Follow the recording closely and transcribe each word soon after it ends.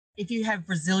if you have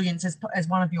resilience as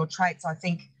one of your traits, I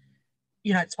think,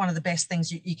 it's one of the best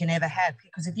things you can ever have,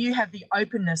 because if you have the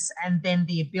openness and then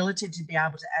the ability to be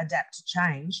able to adapt to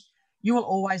change, you will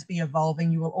always be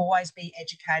evolving, you will always be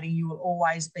educating, you will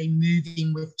always be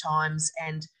moving with times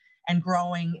and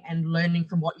growing and learning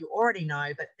from what you already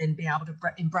know, but then be able to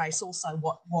embrace also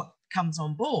what comes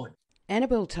on board.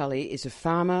 Annabelle Tully is a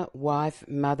farmer, wife,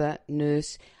 mother,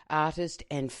 nurse, artist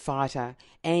and fighter,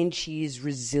 and she is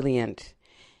resilient.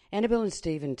 Annabelle and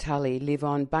Stephen Tully live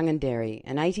on Bungendary,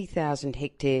 an 80,000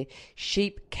 hectare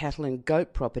sheep, cattle and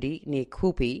goat property near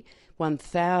Quilpie,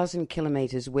 1,000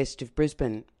 kilometres west of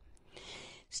Brisbane.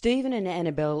 Stephen and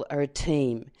Annabelle are a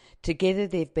team. Together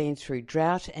they've been through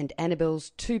drought and Annabelle's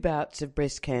 2 bouts of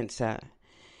breast cancer.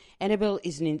 Annabelle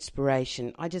is an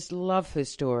inspiration. I just love her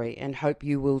story and hope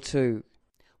you will too.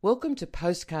 Welcome to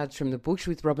Postcards from the Bush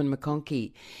with Robin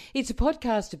McConkie. It's a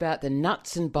podcast about the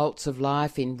nuts and bolts of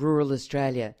life in rural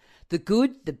Australia, the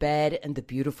good, the bad and the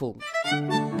beautiful.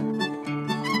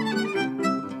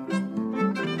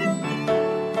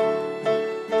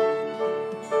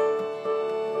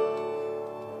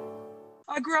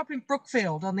 I grew up in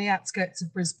Brookfield on the outskirts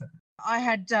of Brisbane. I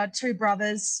had 2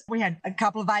 brothers. We had a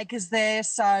couple of acres there,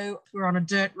 so we were on a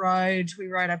dirt road. We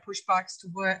rode our push bikes to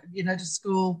work, to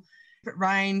school. If it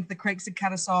rained, the creeks would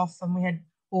cut us off, and we had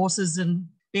horses and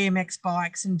BMX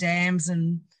bikes and dams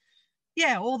and,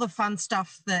 all the fun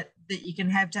stuff that you can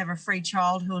have to have a free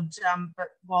childhood, but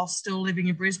while still living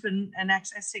in Brisbane and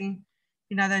accessing,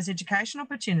 those education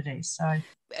opportunities. So,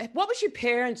 what was your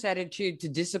parents' attitude to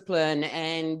discipline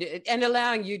and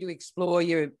allowing you to explore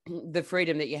the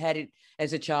freedom that you had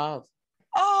as a child?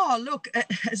 Oh, look,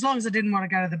 as long as I didn't want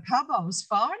to go to the pub, I was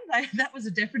fine. That was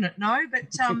a definite no. But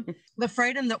the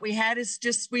freedom that we had is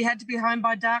just we had to be home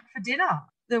by dark for dinner.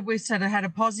 We sort of had a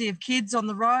posse of kids on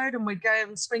the road, and we'd go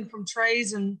and swing from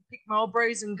trees and pick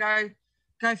mulberries and go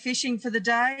fishing for the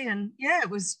day. And, it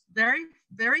was very,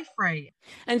 very free.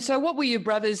 And so what were your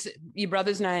brothers'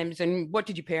 names, and what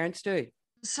did your parents do?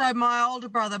 So my older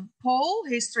brother, Paul,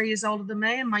 he's 3 years older than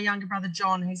me, and my younger brother,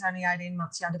 John, he's only 18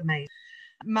 months younger than me.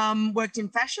 Mum worked in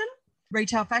fashion,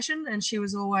 retail fashion, and she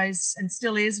was always and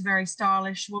still is a very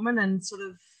stylish woman and sort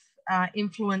of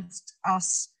influenced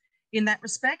us in that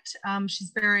respect.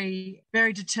 She's very,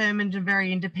 very determined and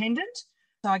very independent.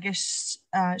 So I guess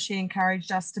she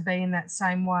encouraged us to be in that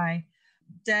same way.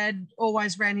 Dad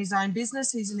always ran his own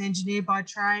business. He's an engineer by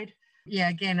trade.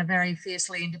 Again, a very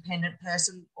fiercely independent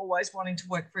person, always wanting to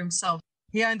work for himself.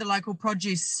 He owned the local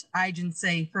produce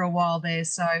agency for a while there,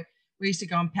 so we used to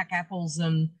go and pack apples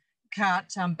and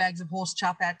cart bags of horse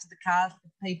chuff out to the car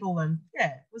for people, and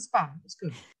it was fun. It was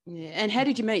good. Yeah. And how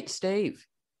did you meet Steve?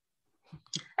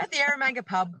 At the Eromanga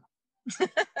pub.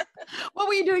 What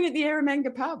were you doing at the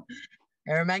Eromanga pub?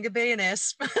 Eromanga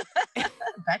B&S.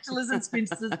 Bachelors and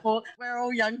spinsters. We're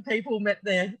all young people met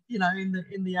there, in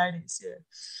the 80s,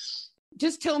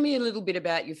 Just tell me a little bit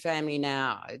about your family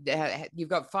now. You've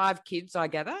got 5 kids, I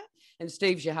gather, and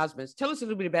Steve's your husband. Tell us a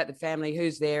little bit about the family,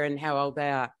 who's there and how old they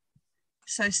are.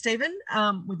 So Stephen,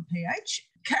 with a PH.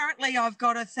 Currently, I've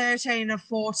got a 13, a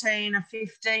 14, a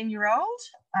 15-year-old.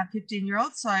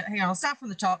 So hang on, I'll start from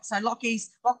the top. So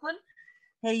Lachlan,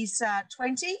 he's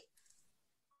 20.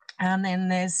 And then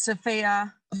there's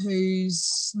Sophia,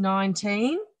 who's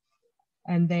 19.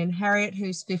 And then Harriet,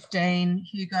 who's 15,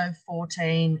 Hugo,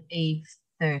 14, Eve,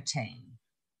 13.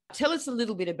 Tell us a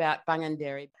little bit about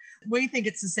Bungendary. We think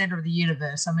it's the centre of the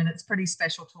universe. I mean, it's pretty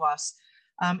special to us.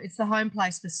 It's the home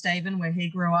place for Stephen, where he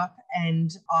grew up,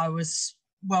 and I was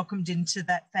welcomed into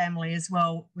that family as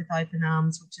well with open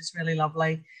arms, which is really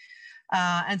lovely.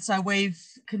 And so we've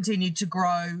continued to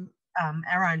grow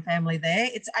our own family there.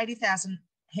 It's 80,000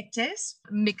 hectares,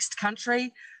 mixed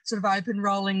country, sort of open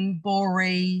rolling,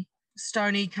 bory,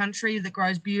 stony country that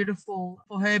grows beautiful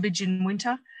for herbage in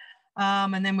winter.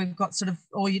 And then we've got sort of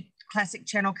all your classic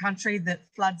channel country that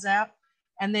floods out.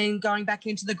 And then going back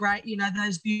into the great,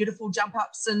 those beautiful jump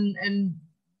ups and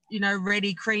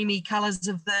reddy, creamy colours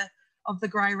of the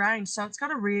grey range. So it's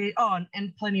got a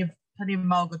and plenty of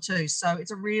mulga too. So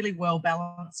it's a really well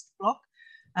balanced block.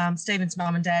 Stephen's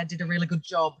mum and dad did a really good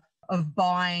job of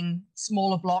buying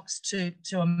smaller blocks to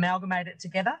amalgamate it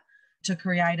together to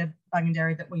create a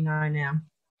Bungendary that we know now.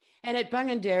 And at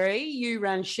Bungendary, you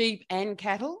run sheep and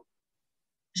cattle?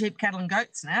 Sheep, cattle and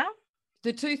goats now.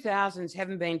 The 2000s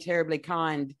haven't been terribly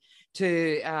kind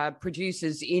to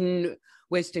producers in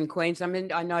Western Queensland. I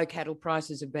mean, I know cattle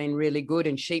prices have been really good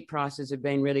and sheep prices have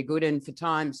been really good, and for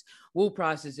times wool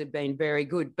prices have been very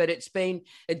good, but it's been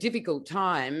a difficult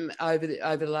time over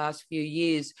the last few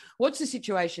years. What's the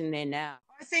situation there now?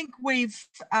 think we've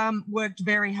worked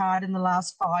very hard in the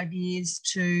last 5 years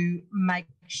to make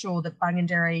sure that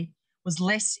Bungendary was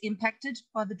less impacted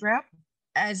by the drought.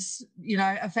 As you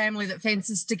know, a family that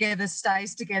fences together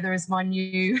stays together is my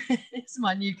new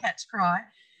catch cry,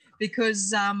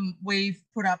 because we've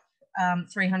put up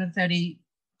 330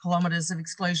 kilometres of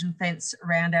exclusion fence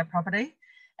around our property,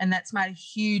 and that's made a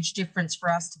huge difference for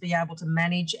us to be able to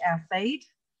manage our feed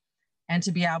and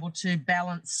to be able to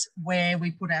balance where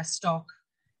we put our stock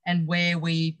and where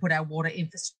we put our water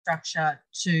infrastructure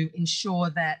to ensure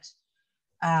that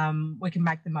we can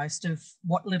make the most of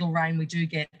what little rain we do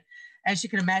get. As you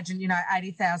can imagine,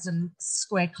 80,000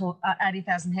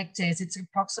 hectares, it's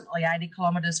approximately 80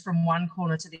 kilometres from one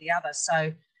corner to the other.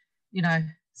 So,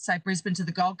 say Brisbane to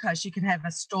the Gold Coast, you can have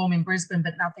a storm in Brisbane,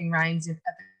 but nothing rains at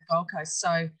the Gold Coast.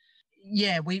 So,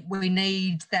 yeah, we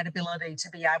need that ability to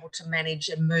be able to manage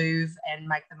and move and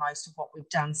make the most of what we've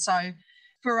done. So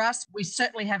for us, we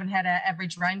certainly haven't had our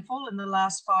average rainfall in the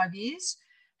last 5 years.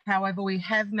 However, we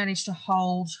have managed to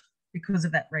hold because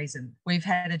of that reason. We've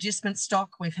had adjustment stock.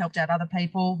 We've helped out other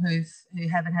people who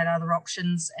haven't had other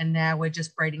options, and now we're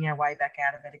just breeding our way back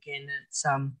out of it again.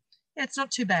 It's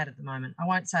not too bad at the moment. I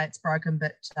won't say it's broken,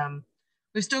 but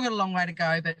we've still got a long way to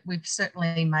go, but we've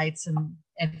certainly made some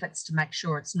efforts to make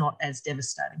sure it's not as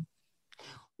devastating.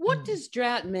 What does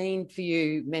drought mean for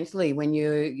you mentally when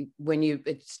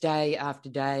it's day after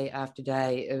day after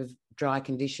day of dry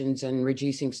conditions and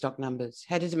reducing stock numbers?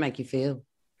 How does it make you feel?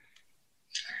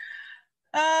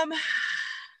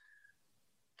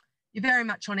 You're very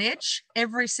much on edge.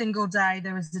 Every single day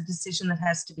there is a decision that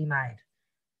has to be made,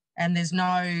 and there's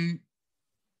no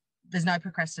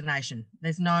procrastination.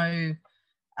 There's no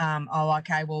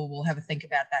we'll have a think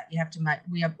about that. You have to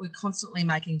we're constantly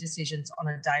making decisions on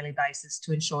a daily basis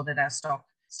to ensure that our stock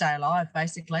stay alive,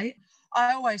 basically.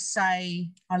 I always say,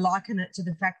 I liken it to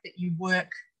the fact that you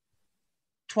work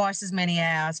twice as many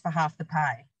hours for half the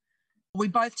pay. We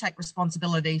both take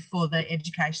responsibility for the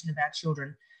education of our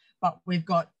children, but we've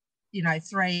got,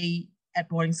 3 at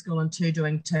boarding school and 2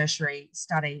 doing tertiary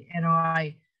study. And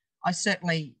I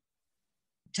certainly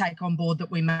take on board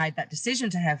that we made that decision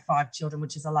to have 5 children,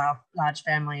 which is a large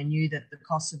family, and knew that the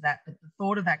cost of that, but the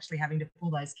thought of actually having to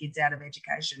pull those kids out of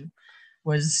education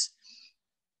was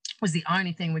the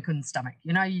only thing we couldn't stomach.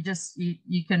 You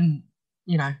can,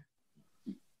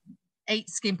 eat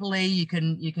skimpily, you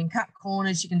can cut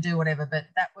corners, you can do whatever, but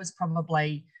that was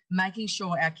probably making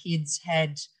sure our kids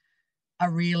had a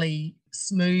really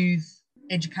smooth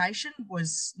education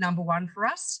was number one for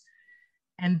us.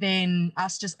 And then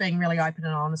us just being really open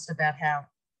and honest about how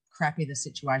crappy the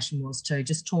situation was too,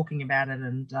 just talking about it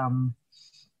and,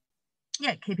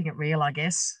 keeping it real, I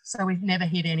guess. So we've never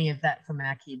hid any of that from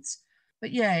our kids.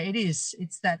 But, yeah, it is.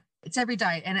 It's every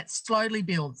day, and it slowly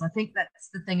builds. I think that's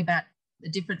the thing about the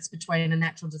difference between a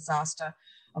natural disaster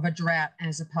of a drought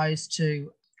as opposed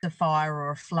to a fire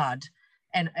or a flood.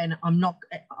 And I'm not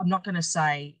going to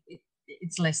say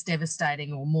it's less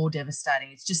devastating or more devastating.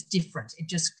 It's just different. It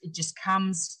just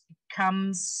comes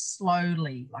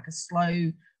slowly, like a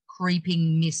slow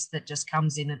creeping mist that just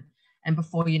comes in, and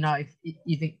before you know,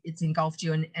 it's engulfed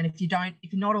you. And if you're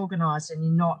not organised and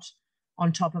you're not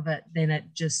on top of it, then it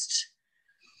just,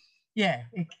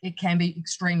 it can be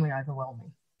extremely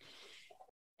overwhelming.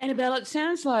 Annabelle, it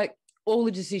sounds like all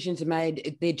the decisions are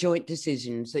made, they're joint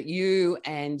decisions, that you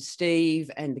and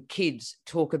Steve and the kids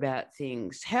talk about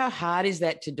things. How hard is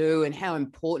that to do, and how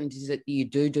important is it that you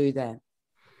do that?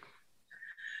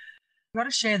 You've got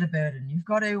to share the burden. You've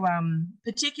got to,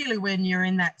 particularly when you're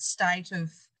in that state of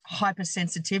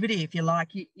hypersensitivity, if you like,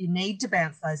 you need to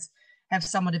have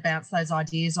someone to bounce those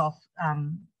ideas off,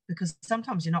 because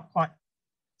sometimes you're not quite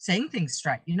seeing things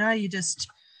straight. You just...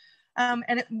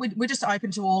 we're just open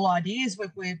to all ideas.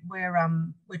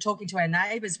 We're talking to our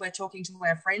neighbours. We're talking to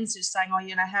our friends, just saying,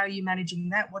 how are you managing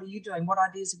that? What are you doing? What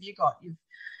ideas have you got?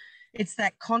 It's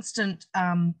that constant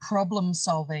problem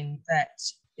solving that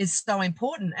is so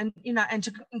important, and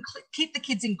to keep the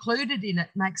kids included in it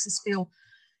makes us feel,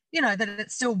 that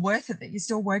it's still worth it. That you're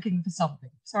still working for something.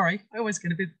 Sorry, I always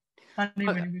get a bit funny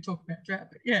when we talk about drought,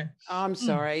 but yeah. I'm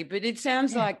sorry, but it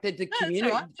sounds like that the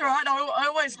community... It's all right. I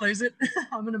always lose it.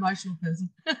 I'm an emotional person.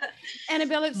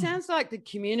 Annabelle, it sounds like the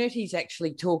community's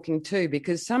actually talking too,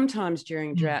 because sometimes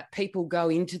during drought, people go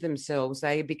into themselves.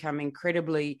 They become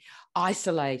incredibly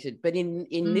isolated. But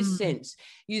in this sense,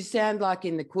 you sound like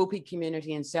in the Quilpie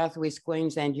community in southwest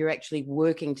Queensland, you're actually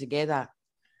working together.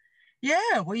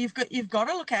 Yeah, well, you've got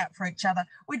to look out for each other.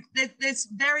 There's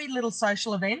very little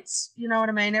social events, you know what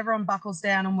I mean? Everyone buckles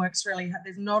down and works really hard.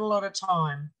 There's not a lot of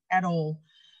time at all.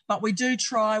 But we do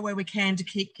try where we can to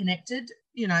keep connected.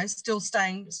 still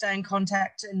stay in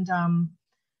contact. And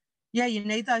you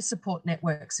need those support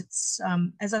networks. It's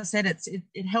as I said,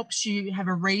 it helps you have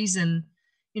a reason.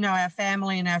 Our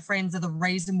family and our friends are the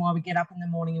reason why we get up in the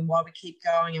morning and why we keep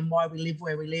going and why we live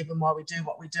where we live and why we do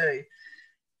what we do.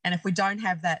 And if we don't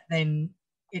have that, then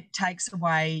it takes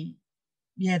away,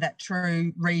 that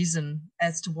true reason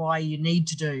as to why you need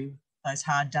to do those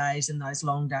hard days and those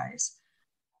long days.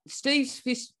 Steve's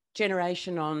fifth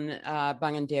generation on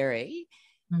Bungenderi.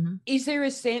 Mm-hmm. Is there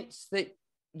a sense that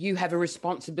you have a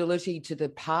responsibility to the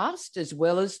past as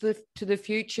well as to the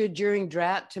future during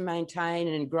drought to maintain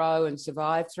and grow and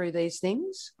survive through these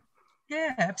things?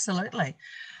 Yeah, absolutely.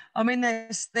 I mean,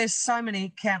 there's so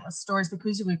many countless stories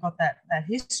because we've got that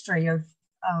history of,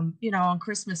 on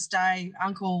Christmas Day,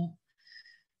 Uncle,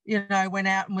 went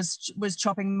out and was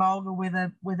chopping mulga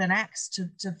with an axe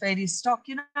to feed his stock.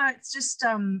 It's just,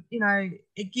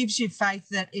 it gives you faith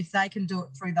that if they can do it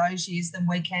through those years, then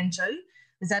we can too.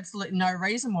 There's absolutely no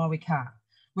reason why we can't.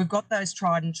 We've got those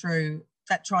tried and true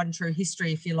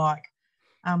history, if you like,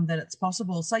 that it's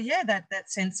possible. So that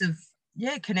sense of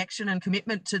connection and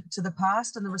commitment to the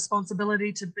past and the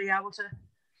responsibility to be able to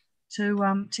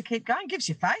keep going gives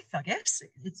you faith, I guess.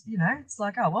 It's it's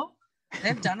like, oh well,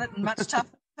 they've done it and much tougher,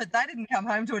 but they didn't come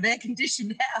home to an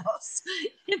air-conditioned house.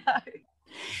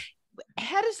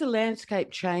 How does the landscape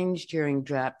change during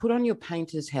drought? Put on your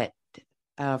painter's hat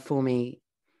for me.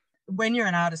 When you're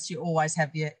an artist, you always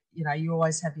have your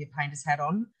painter's hat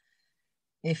on.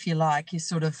 If you like, you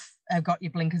sort of have got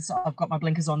your blinkers. I've got my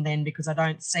blinkers on then because I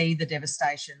don't see the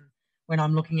devastation when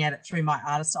I'm looking at it through my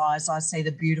artist's eyes. I see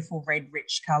the beautiful red,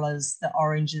 rich colours, the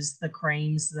oranges, the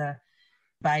creams, the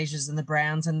beiges and the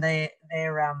browns, and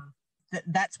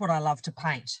that's what I love to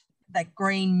paint. That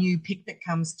green new pick that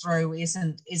comes through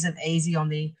isn't easy on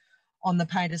the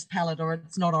painter's palette, or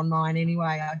it's not on mine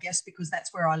anyway, I guess, because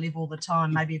that's where I live all the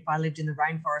time. Maybe if I lived in the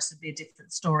rainforest, it'd be a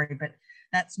different story, but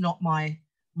that's not my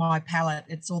palette.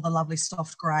 It's all the lovely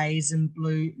soft greys and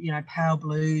blue, pale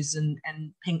blues and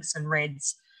pinks and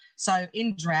reds. So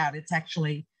in drought, it's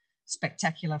actually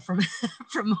spectacular from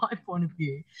my point of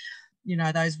view.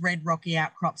 Those red rocky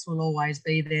outcrops will always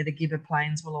be there. The Gibber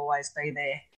Plains will always be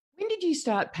there. When did you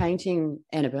start painting,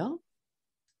 Annabelle?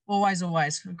 Always.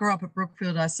 I grew up at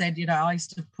Brookfield. I said, I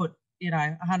used to put,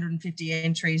 150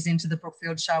 entries into the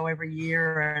Brookfield show every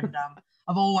year, and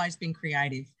I've always been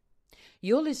creative.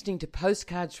 You're listening to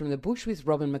Postcards from the Bush with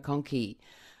Robin McConkie.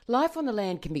 Life on the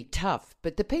land can be tough,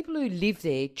 but the people who live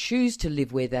there choose to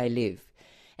live where they live.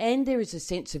 And there is a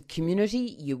sense of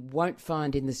community you won't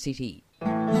find in the city.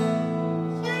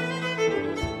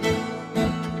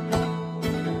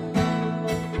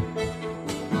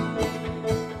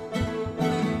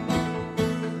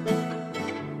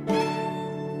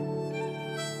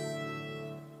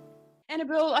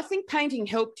 Annabelle, I think painting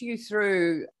helped you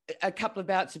through a couple of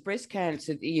bouts of breast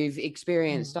cancer that you've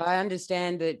experienced. I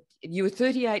understand that you were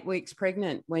 38 weeks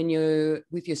pregnant when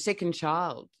with your second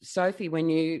child, Sophie, when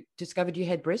you discovered you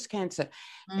had breast cancer.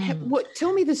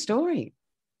 Tell me the story.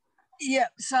 Yeah,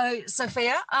 so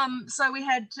Sophia, so we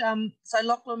had,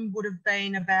 Lachlan would have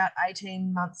been about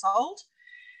 18 months old,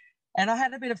 and I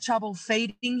had a bit of trouble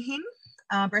feeding him,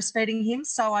 breastfeeding him,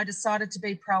 so I decided to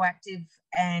be proactive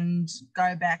and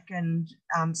go back and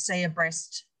see a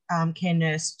breast care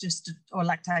nurse, or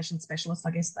lactation specialist,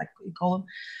 I guess you call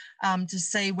them, to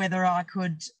see whether I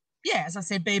could, as I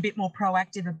said, be a bit more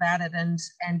proactive about it and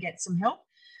get some help.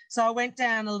 So I went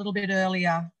down a little bit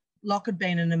earlier. Locke had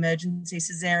been an emergency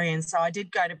caesarean, so I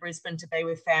did go to Brisbane to be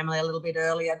with family a little bit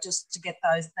earlier just to get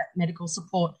that medical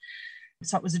support.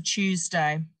 So it was a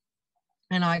Tuesday,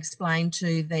 and I explained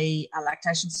to the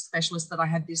lactation specialist that I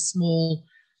had this small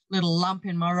little lump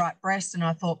in my right breast, and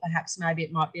I thought perhaps maybe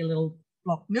it might be a little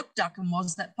blocked milk duct, and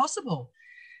was that possible?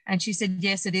 And she said,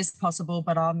 yes, it is possible,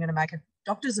 but I'm going to make a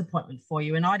doctor's appointment for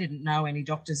you. And I didn't know any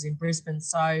doctors in Brisbane.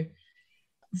 So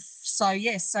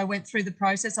yes, I went through the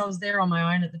process. I was there on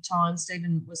my own at the time.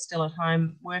 Stephen was still at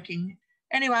home working.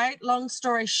 Anyway, long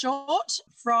story short,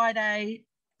 Friday,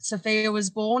 Sophia was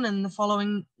born, and the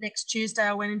following next Tuesday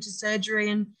I went into surgery,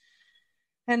 and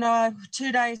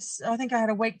 2 days, I think I had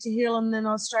a week to heal, and then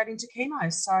I was straight into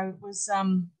chemo. So it was,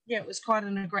 it was quite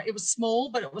it was small,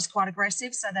 but it was quite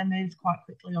aggressive. So they moved quite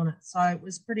quickly on it. So it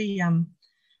was pretty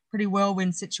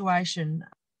whirlwind situation.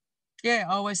 Yeah,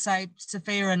 I always say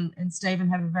Sophia and Stephen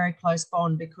have a very close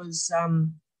bond because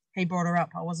he brought her up.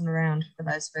 I wasn't around for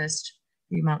those first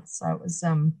few months. So it was,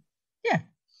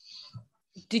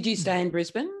 Did you stay in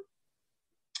Brisbane?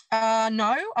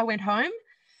 No, I went home.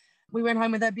 We went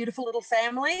home with our beautiful little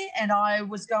family, and I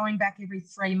was going back every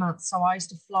 3 months. So I used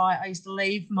to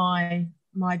leave my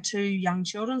my two young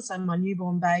children, so my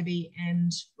newborn baby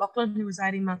and Lachlan, who was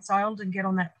 18 months old, and get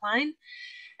on that plane.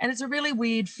 And it's a really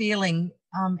weird feeling.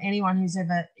 Anyone who's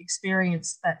ever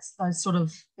experienced those sort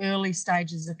of early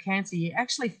stages of cancer, you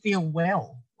actually feel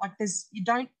well. Like you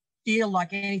don't feel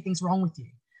like anything's wrong with you.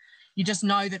 You just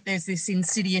know that there's this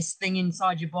insidious thing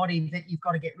inside your body that you've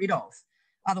got to get rid of.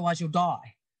 Otherwise you'll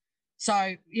die.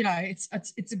 So, it's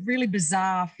a really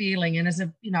bizarre feeling. And as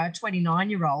a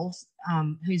 29-year-old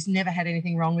who's never had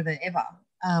anything wrong with it ever,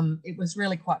 it was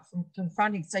really quite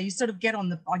confronting. So you sort of I get on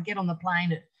the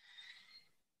plane at,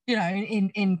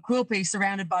 in Quilpie,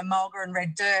 surrounded by mulga and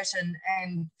red dirt,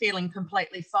 and feeling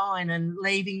completely fine, and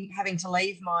having to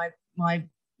leave my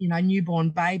newborn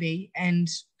baby and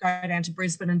go down to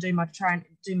Brisbane and do my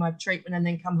treatment, and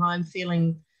then come home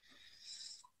feeling,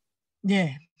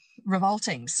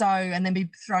 revolting. So, and then be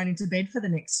thrown into bed for the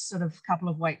next sort of couple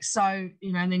of weeks. So,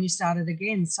 and then you start it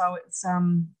again. So it's,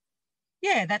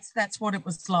 that's what it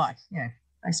was like. Yeah,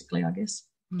 basically, I guess.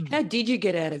 How did you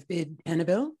get out of bed,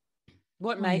 Annabelle?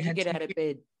 What made you get out of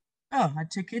bed? Oh, I had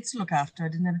two kids to look after. I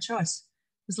didn't have a choice.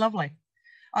 It was lovely.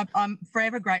 I'm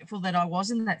forever grateful that I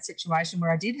was in that situation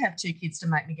where I did have two kids to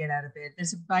make me get out of bed.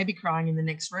 There's a baby crying in the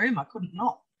next room. I couldn't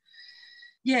not.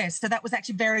 Yeah, so that was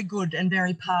actually very good and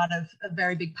a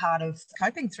very big part of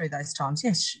coping through those times.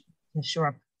 Yes, sure,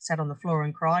 I sat on the floor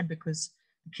and cried because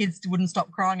the kids wouldn't stop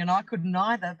crying and I couldn't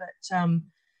either. But,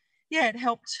 it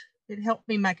helped. It helped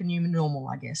me make a new normal,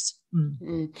 I guess.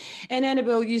 And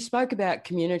Annabelle, you spoke about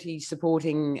community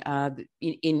supporting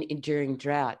during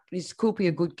drought. Is Quilpie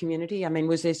a good community? I mean,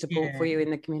 was there support for you in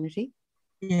the community?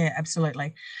 Yeah,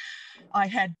 absolutely. I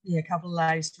had a couple of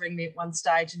ladies ring me at one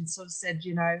stage and sort of said,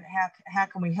 how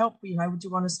can we help? Would you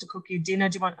want us to cook you dinner?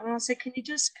 And I said, can you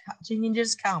just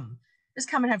come?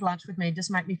 Just come and have lunch with me. Just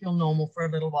make me feel normal for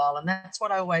a little while. And that's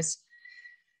what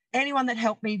anyone that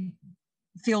helped me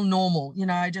feel normal,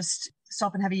 just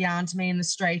stop and have a yarn to me in the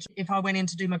street. If I went in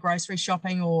to do my grocery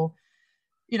shopping, or,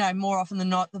 more often than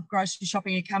not, the grocery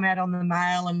shopping would come out on the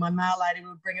mail and my mail lady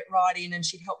would bring it right in and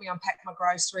she'd help me unpack my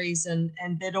groceries, and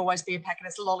there'd always be a packet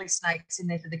of lolly snakes in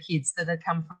there for the kids that had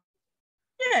come from.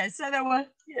 Yeah, so they were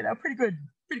pretty good.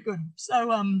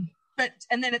 So, and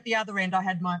then at the other end, I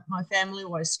had my family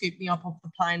always scoop me up off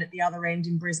the plane at the other end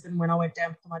in Brisbane when I went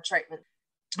down for my treatment.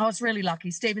 I was really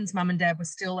lucky. Stephen's mum and dad were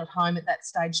still at home at that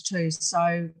stage too.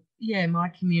 So, my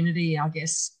community, I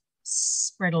guess,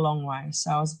 spread a long way.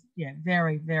 So I was,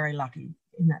 very, very lucky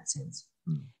in that sense.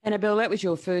 Annabelle, that was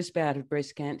your first bout of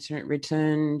breast cancer. It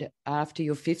returned after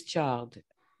your fifth child.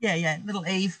 Yeah, little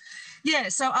Eve. Yeah,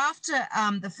 so after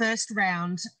the first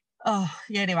round,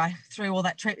 anyway, through all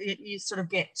that treatment, you sort of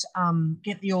get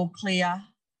the all clear.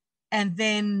 And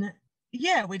then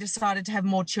we decided to have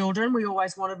more children. We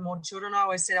always wanted more children. I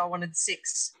always said I wanted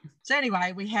 6. So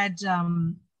anyway, we had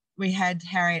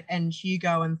Harriet and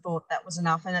Hugo and thought that was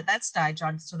enough. And at that stage,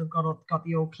 I'd sort of got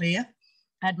the all clear.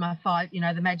 Had my 5,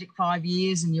 the magic 5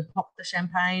 years, and you pop the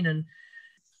champagne. And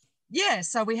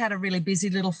so we had a really busy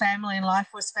little family and life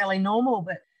was fairly normal.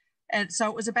 And so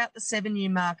it was about the 7-year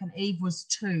mark, and Eve was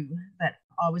 2 that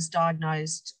I was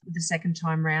diagnosed with the second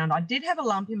time round. I did have a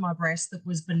lump in my breast that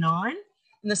was benign.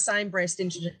 In the same breast,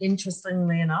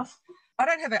 interestingly enough. I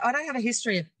don't have a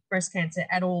history of breast cancer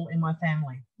at all in my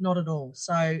family, not at all.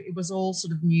 So it was all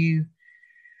sort of new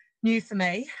for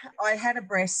me. I had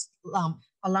a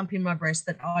lump in my breast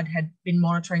that had been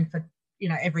monitoring for,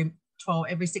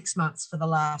 every 6 months for the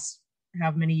last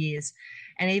however many years.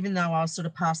 And even though I was sort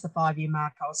of past the 5-year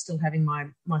mark, I was still having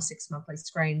my 6 monthly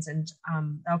screens, and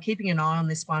they were keeping an eye on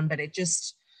this one, but it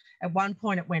just, at one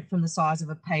point, it went from the size of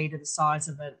a pea to the size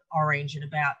of an orange in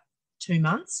about 2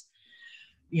 months.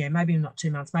 Yeah, maybe not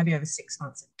 2 months, maybe over 6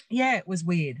 months. Yeah, it was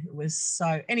weird. It was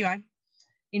so, anyway,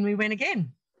 in we went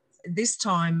again. This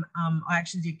time, I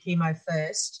actually did chemo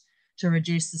first to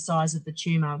reduce the size of the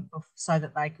tumour so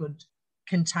that they could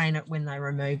contain it when they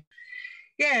removed.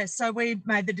 Yeah, so we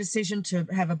made the decision to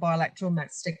have a bilateral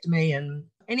mastectomy, and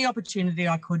any opportunity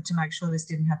I could to make sure this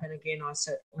didn't happen again, I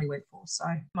certainly went for. So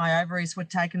my ovaries were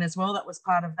taken as well. That was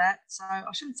part of that. So I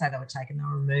shouldn't say they were taken, they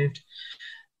were removed.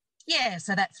 Yeah,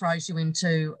 so that throws you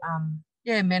into,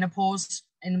 menopause.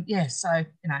 And, so,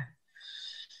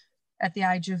 at the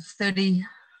age of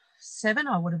 37,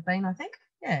 I would have been, I think.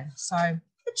 Yeah, so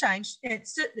it changed.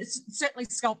 It's certainly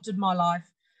sculpted my life.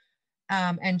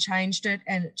 And changed it,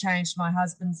 and it changed my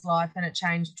husband's life, and it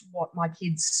changed what my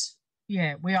kids.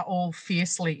 Yeah, we are all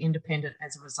fiercely independent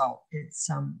as a result.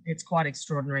 It's quite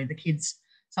extraordinary. The kids,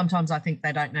 sometimes I think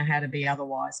they don't know how to be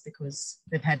otherwise because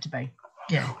they've had to be.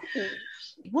 Yeah.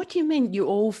 What do you mean you're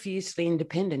all fiercely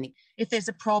independent? If there's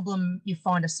a problem, you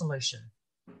find a solution.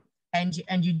 and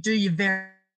you do your very,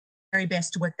 very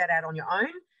best to work that out on your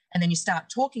own, and then you start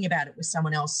talking about it with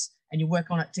someone else and you work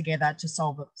on it together to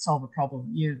solve a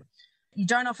problem. You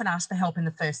don't often ask for help in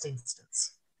the first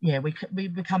instance. Yeah, we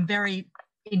become very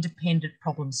independent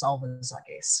problem solvers, I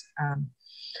guess.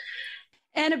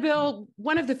 Annabelle,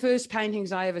 one of the first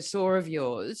paintings I ever saw of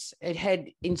yours, it had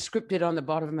inscripted on the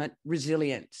bottom of it,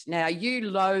 resilience. Now, you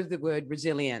loathe the word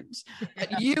resilience,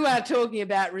 but you are talking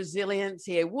about resilience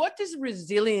here. What does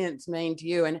resilience mean to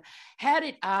you, and how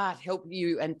did art help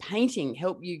you and painting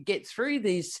help you get through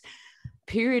this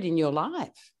period in your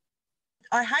life?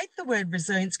 I hate the word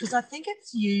resilience because I think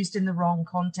it's used in the wrong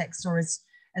context, or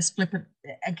as flippant,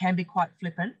 and can be quite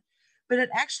flippant. But it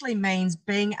actually means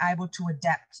being able to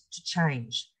adapt to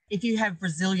change. If you have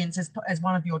resilience as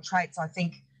one of your traits, I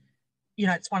think,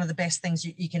 it's one of the best things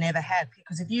you can ever have,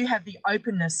 because if you have the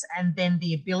openness and then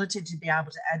the ability to be able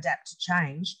to adapt to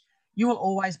change, you will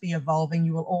always be evolving,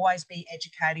 you will always be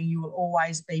educating, you will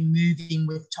always be moving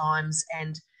with times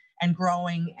and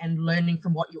growing and learning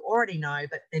from what you already know,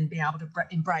 but then be able to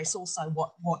embrace also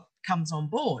what comes on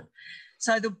board.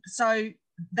 So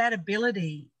that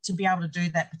ability to be able to do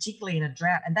that, particularly in a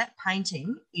drought, and that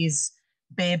painting is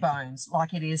bare bones,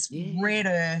 like it is red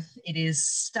earth, it is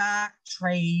stark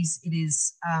trees, it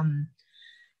is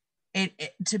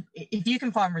if you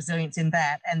can find resilience in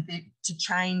that and to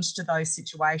change to those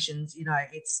situations,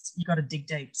 you've got to dig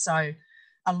deep. So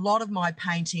a lot of my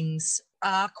paintings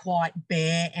are quite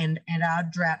bare and are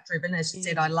drought driven. As you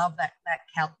said, I love that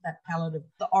palette of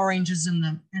the oranges and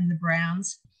the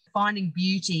browns. Finding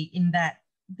beauty in that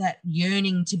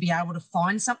yearning to be able to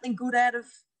find something good out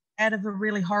of a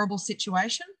really horrible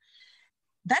situation.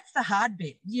 That's the hard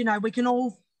bit. We can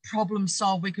all problem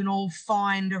solve, we can all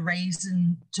find a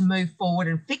reason to move forward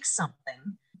and fix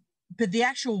something, but the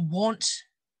actual want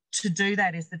to do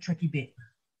that is the tricky bit.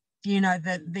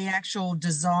 The actual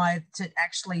desire to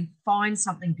actually find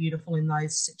something beautiful in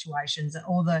those situations,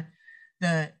 or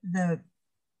the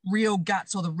real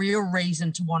guts or the real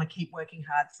reason to want to keep working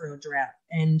hard through a drought.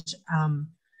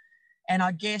 And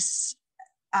I guess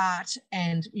art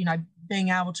and, being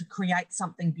able to create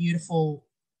something beautiful,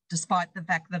 despite the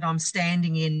fact that I'm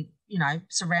standing in,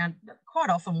 surrounded quite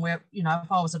often where,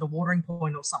 if I was at a watering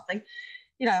point or something,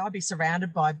 I'd be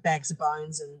surrounded by bags of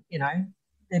bones and,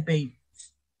 there'd be,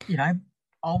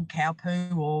 old cow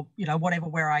poo or, whatever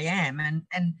where I am.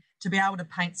 And to be able to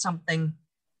paint something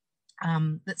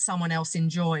that someone else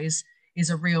enjoys is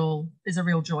a real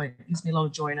joy. It gives me a lot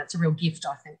of joy, and it's a real gift,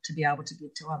 I think, to be able to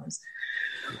give to others.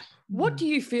 What do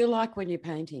you feel like when you're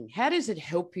painting? How does it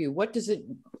help you? What does it...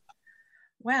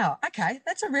 Wow, okay,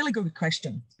 that's a really good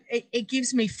question. It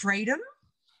gives me freedom.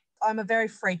 I'm a very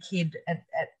free kid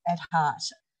at heart.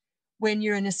 When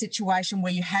you're in a situation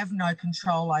where you have no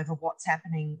control over what's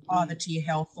happening either to your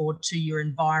health or to your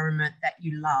environment that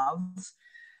you love,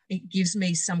 it gives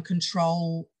me some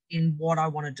control in what I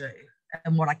want to do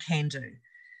and what I can do,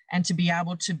 and to be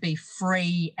able to be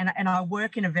free. And I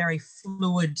work in a very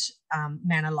fluid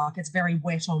manner, like it's very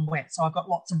wet on wet. So I've got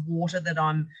lots of water that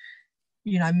I'm,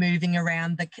 moving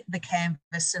around the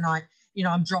canvas, and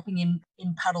I'm dropping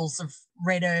in puddles of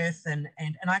red earth, and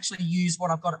I actually use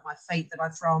what I've got at my feet that I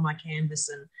throw on my canvas.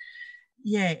 And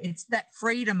yeah, it's that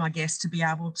freedom, I guess, to be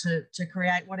able to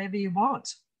create whatever you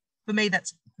want. For me,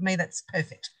 that's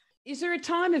perfect. Is there a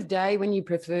time of day when you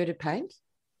prefer to paint?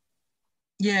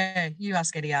 Yeah, you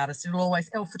ask any artist,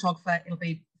 or photographer, it'll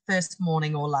be first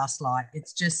morning or last light.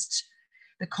 It's just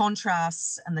the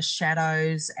contrasts and the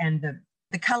shadows and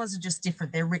the colours are just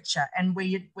different. They're richer. And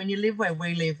when you live where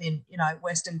we live in,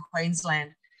 Western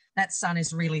Queensland, that sun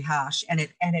is really harsh and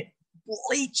it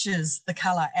bleaches the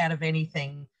colour out of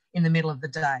anything in the middle of the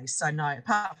day. So no,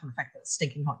 apart from the fact that it's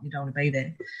stinking hot, you don't want to be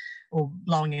there, or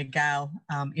blowing a gale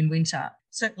in winter,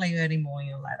 certainly early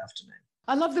morning or late afternoon.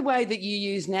 I love the way that you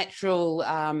use natural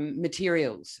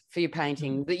materials for your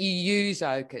painting, that you use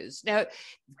ochres. Now,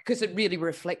 because it really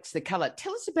reflects the colour.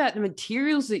 Tell us about the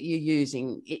materials that you're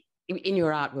using in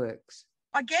your artworks.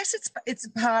 I guess it's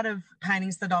part of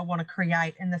paintings that I want to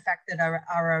create, and the fact that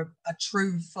are a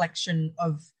true reflection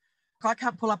of, I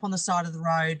can't pull up on the side of the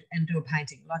road and do a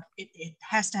painting. Like it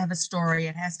has to have a story,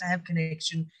 it has to have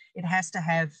connection, it has to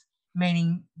have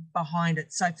meaning behind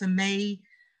it. So for me,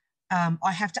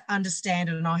 I have to understand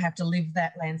it and I have to live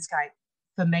that landscape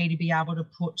for me to be able to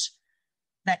put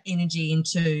that energy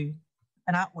into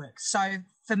an artwork. So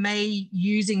for me,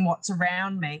 using what's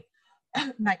around me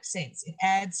makes sense. It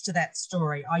adds to that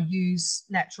story. I use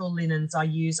natural linens. I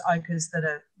use ochres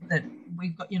that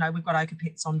we've got ochre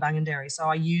pits on Bungendary, so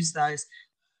I use those.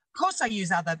 Of course, I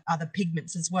use other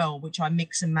pigments as well, which I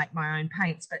mix and make my own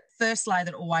paints. But first layer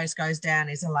that always goes down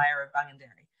is a layer of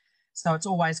Bungendary. So it's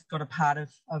always got a part of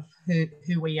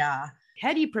who we are.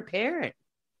 How do you prepare it?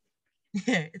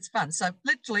 Yeah, it's fun. So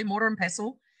literally mortar and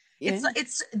pestle. Yeah.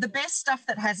 It's the best stuff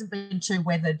that hasn't been too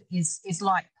weathered is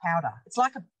like powder. It's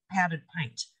like a powdered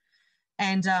paint.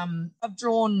 And I've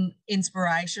drawn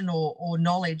inspiration or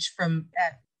knowledge from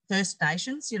First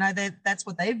Nations. You know, that's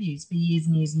what they've used for years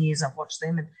and years and years. I've watched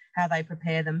them and how they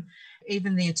prepare them.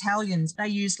 Even the Italians, they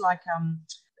use like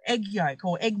egg yolk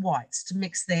or egg whites to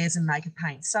mix theirs and make a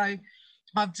paint. So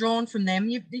I've drawn from them.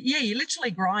 You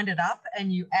literally grind it up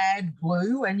and you add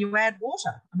glue and you add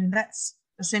water. I mean, that's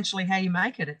essentially how you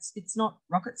make it. It's not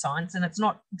rocket science and it's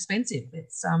not expensive.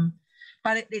 It's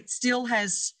but it still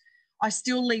has. I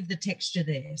still leave the texture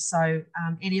there. So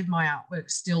any of my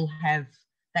artworks still have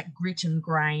that grit and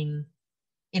grain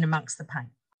in amongst the paint.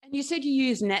 And you said you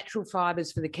use natural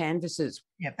fibres for the canvases.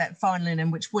 Yeah, that fine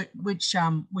linen, which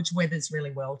weathers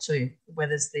really well too.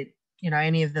 Weathers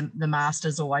any of the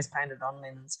masters always painted on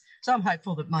linens. So I'm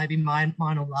hopeful that maybe mine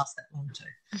will last that long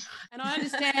too. And I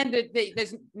understand that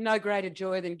there's no greater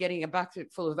joy than getting a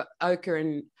bucket full of ochre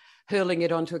and hurling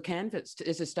it onto a canvas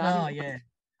as a starting. Oh yeah,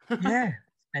 yeah,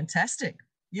 fantastic.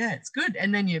 Yeah, it's good.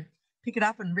 And then you pick it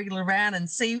up and wriggle around and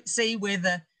see where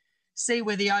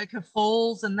the ochre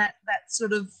falls, and that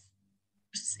sort of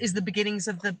is the beginnings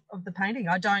of the painting.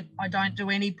 I don't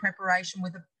do any preparation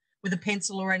with a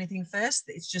pencil or anything first.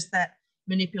 It's just that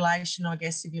manipulation, I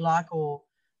guess, if you like, or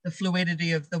the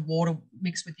fluidity of the water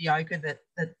mixed with the ochre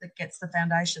that gets the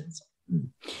foundations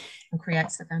and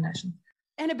creates the foundation.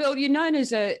 Annabelle, you're known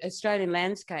as an Australian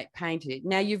landscape painter.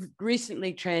 Now, you've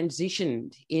recently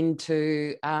transitioned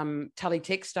into Tully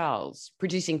Textiles,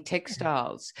 producing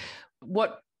textiles.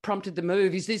 What prompted the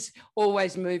move? Is this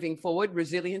always moving forward,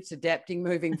 resilience, adapting,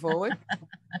 moving forward?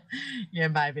 Yeah,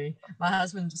 maybe. My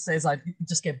husband says I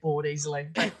just get bored easily.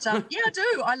 But yeah, I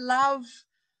do.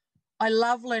 I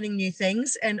love learning new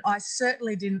things, and I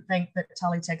certainly didn't think that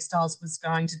Tully Textiles was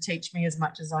going to teach me as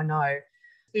much as I know.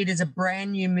 It is a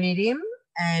brand new medium,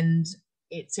 and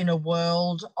it's in a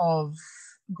world of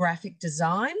graphic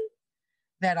design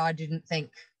that I didn't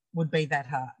think would be that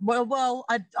hard. Well,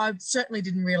 I certainly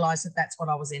didn't realise that that's what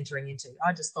I was entering into.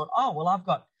 I just thought, oh, well, I've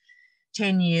got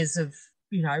 10 years of,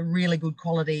 really good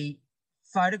quality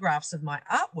photographs of my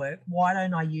artwork. Why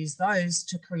don't I use those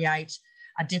to create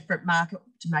a different market,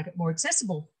 to make it more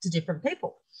accessible to different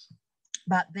people?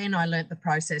 But then I learnt the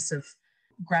process of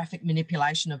graphic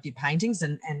manipulation of your paintings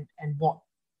and what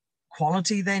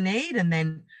quality they need. And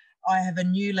then I have a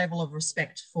new level of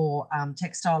respect for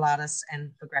textile artists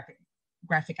and for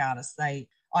graphic artists.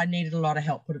 I needed a lot of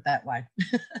help, put it that way.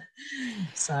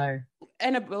 So,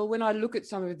 Annabelle, when I look at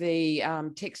some of the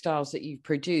textiles that you've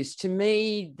produced, to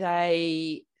me,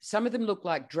 some of them look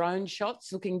like drone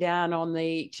shots looking down on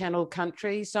the Channel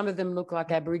Country. Some of them look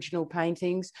like Aboriginal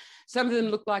paintings. Some of them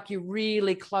look like you're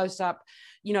really close up,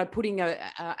 putting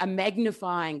a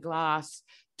magnifying glass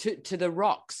to the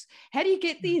rocks. How do you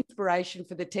get the inspiration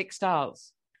for the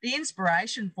textiles? The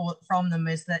inspiration from them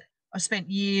is that I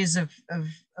spent years of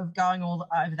going all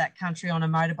over that country on a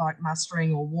motorbike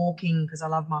mustering or walking, because I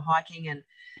love my hiking, and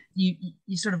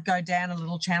you sort of go down a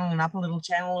little channel and up a little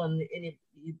channel, and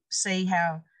you see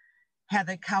how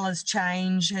the colours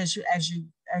change as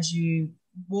you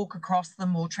walk across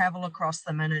them or travel across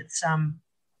them, and it's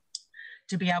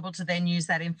to be able to then use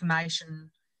that information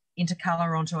into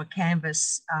colour onto a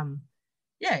canvas,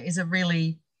 is a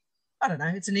really, I don't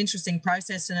know, it's an interesting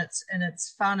process, and it's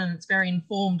fun, and it's very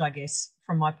informed, I guess,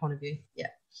 from my point of view. Yeah.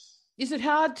 Is it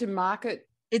hard to market?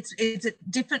 It's a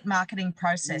different marketing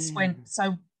process.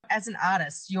 So as an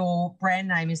artist, your brand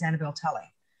name is Annabelle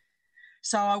Tully.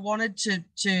 So I wanted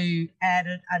to add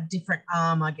a different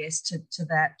arm, I guess, to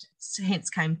that. Hence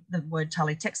came the word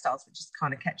Tully Textiles, which is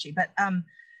kind of catchy. But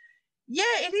yeah,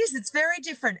 it is. It's very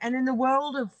different. And in the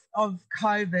world of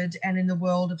COVID and in the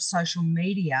world of social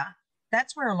media,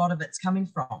 that's where a lot of it's coming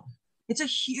from. It's a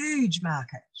huge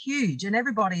market, huge. And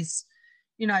everybody's,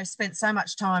 spent so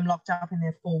much time locked up in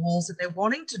their four walls that they're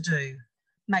wanting to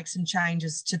make some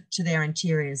changes to their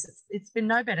interiors. It's been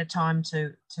no better time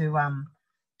to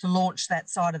launch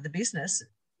that side of the business.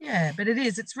 Yeah, but it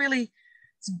is. It's really,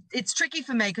 it's tricky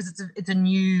for me because it's a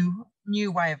new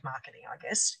way of marketing, I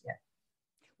guess. Yeah.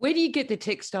 Where do you get the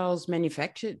textiles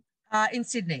manufactured? In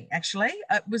Sydney, actually.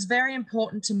 It was very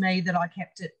important to me that I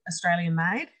kept it Australian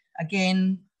made.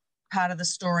 Again, part of the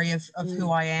story of who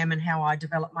I am and how I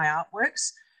develop my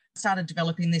artworks. I started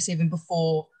developing this even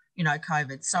before,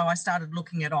 COVID. So I started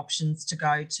looking at options to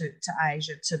go to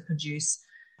Asia to produce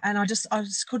And I just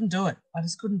couldn't do it. I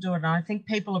just couldn't do it. And I think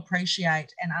people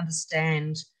appreciate and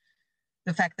understand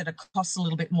the fact that it costs a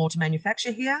little bit more to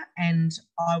manufacture here, and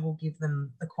I will give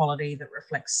them the quality that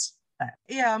reflects that.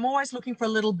 Yeah, I'm always looking for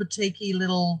little boutique-y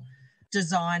little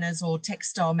designers or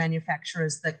textile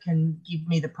manufacturers that can give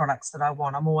me the products that I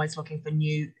want. I'm always looking for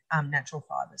new natural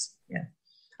fibres. Yeah.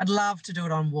 I'd love to do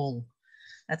it on wool.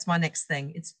 That's my next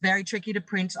thing. It's very tricky to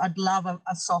print. I'd love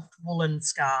a soft woolen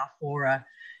scarf, or I'd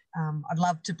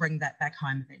love to bring that back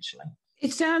home eventually.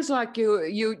 It sounds like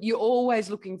you're always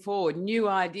looking forward, new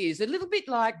ideas. A little bit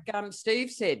like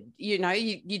Steve said,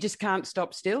 you just can't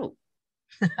stop still.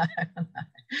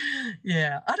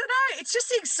 Yeah, I don't know. It's just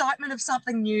the excitement of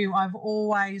something new. I've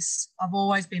always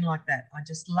been like that. I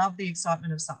just love the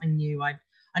excitement of something new. I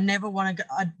never want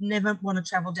to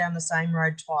travel down the same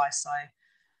road twice.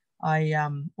 I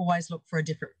always look for a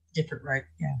different route.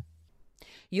 Yeah.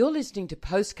 You're listening to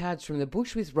Postcards from the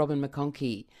Bush with Robin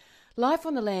McConkie. Life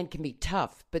on the land can be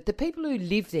tough, but the people who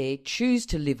live there choose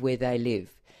to live where they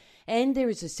live. And there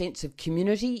is a sense of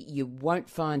community you won't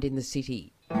find in the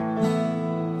city.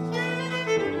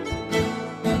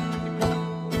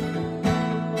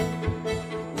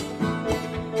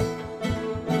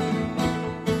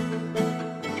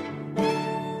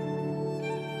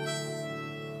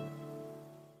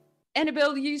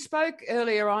 Annabelle, you spoke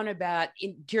earlier on about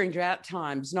during drought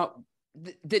times,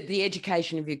 the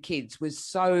education of your kids was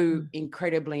so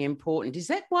incredibly important. Is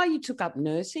that why you took up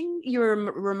nursing? You're a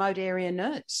remote area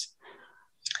nurse.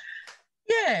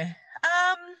 Yeah.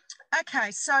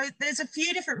 Okay. So there's a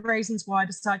few different reasons why I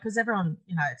decided, because everyone,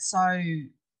 it's so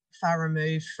far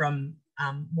removed from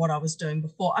what I was doing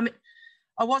before. I mean,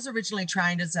 I was originally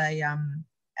trained as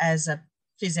a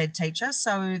phys ed teacher,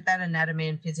 so that anatomy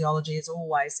and physiology has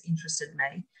always interested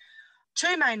me.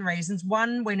 Two main reasons.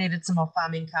 One, we needed some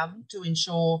off-farm income to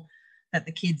ensure that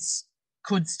the kids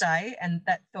could stay, and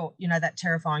that thought, that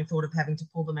terrifying thought of having to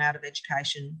pull them out of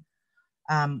education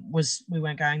we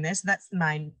weren't going there. So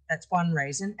that's one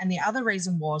reason. And the other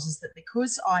reason is that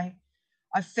because I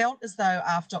felt as though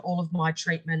after all of my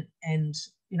treatment, and,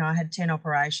 I had 10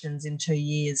 operations in 2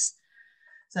 years,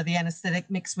 so the anaesthetic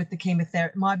mixed with the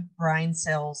chemotherapy, my brain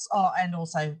cells, and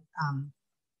also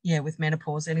with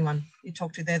menopause, anyone you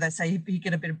talk to there, they say you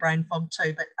get a bit of brain fog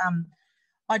too. But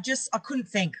I couldn't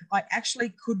think. I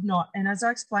actually could not. And as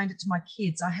I explained it to my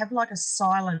kids, I have like a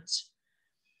silent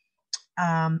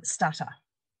stutter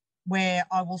where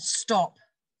I will stop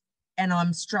and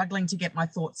I'm struggling to get my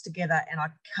thoughts together and I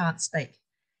can't speak.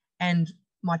 And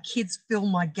my kids fill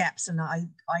my gaps, and I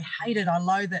hate it. I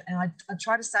loathe it. And I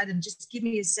try to say to them, just give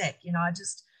me a sec.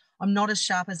 I'm not as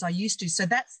sharp as I used to. So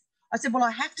I said, well, I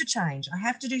have to change. I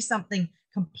have to do something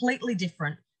completely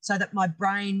different so that my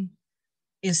brain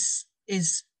is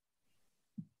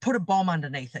put a bomb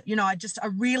underneath it. I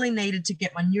really needed to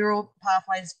get my neural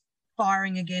pathways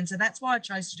firing again. So that's why I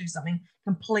chose to do something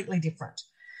completely different.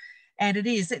 And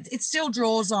it still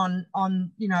draws on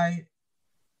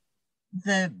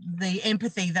the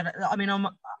empathy that,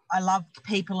 I love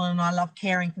people and I love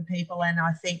caring for people. And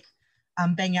I think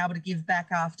being able to give back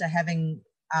after having,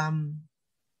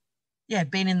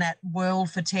 been in that world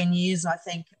for 10 years, I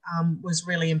think was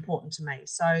really important to me.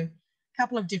 So a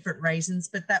couple of different reasons,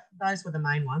 but those were the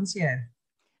main ones. Yeah.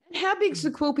 And how big's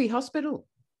the Quilpie Hospital?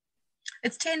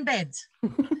 It's 10 beds.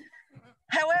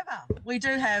 However, we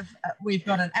do have, we've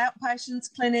got an outpatients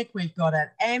clinic, we've got an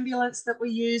ambulance that we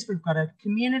use, we've got a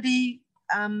community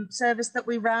service that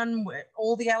we run where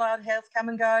all the allied health come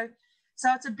and go.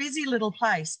 So it's a busy little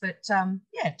place, but 10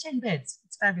 beds.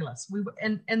 It's fabulous.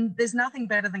 And there's nothing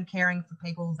better than caring for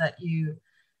people that you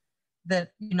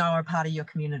know are part of your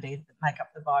community, that make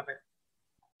up the vibrant.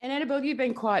 And Annabelle, you've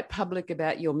been quite public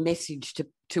about your message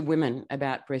to women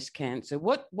about breast cancer.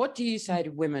 What do you say to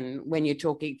women when you're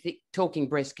talking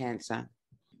breast cancer?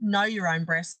 Know your own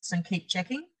breasts and keep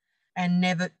checking, and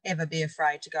never, ever be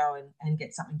afraid to go and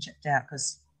get something checked out,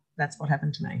 because that's what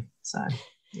happened to me. So,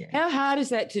 yeah. How hard is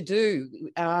that to do?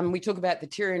 We talk about the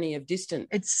tyranny of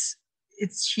distance.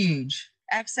 It's huge.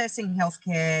 Accessing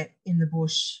healthcare in the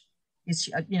bush is,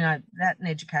 that and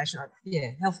education.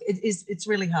 Health. It's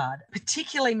really hard,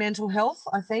 particularly mental health.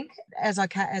 I think as I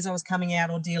was coming out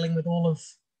or dealing with all of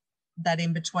that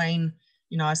in between,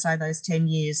 I say those 10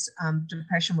 years,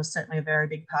 depression was certainly a very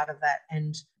big part of that,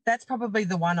 and that's probably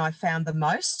the one I found the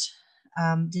most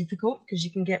difficult, because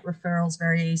you can get referrals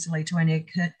very easily to any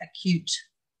acute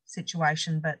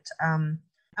situation, but.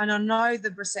 And I know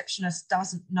the receptionist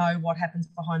doesn't know what happens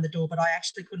behind the door, but I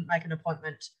actually couldn't make an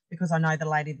appointment because I know the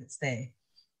lady that's there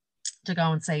to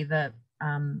go and see the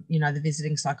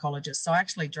visiting psychologist. So I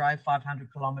actually drove 500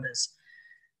 kilometres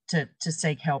to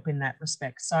seek help in that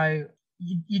respect. So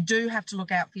you do have to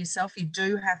look out for yourself.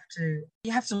 You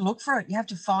have to look for it. You have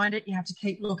to find it. You have to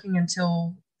keep looking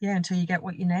until you get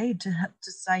what you need to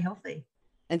stay healthy.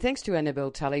 And thanks to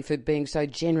Annabelle Tully for being so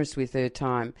generous with her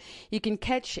time. You can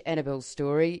catch Annabelle's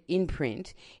story in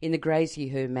print in the Grazie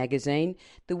Her magazine,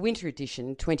 the Winter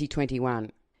Edition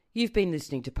 2021. You've been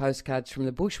listening to Postcards from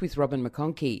the Bush with Robin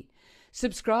McConkie.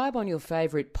 Subscribe on your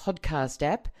favourite podcast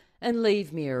app and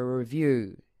leave me a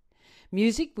review.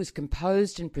 Music was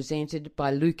composed and presented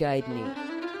by Luke Aidney.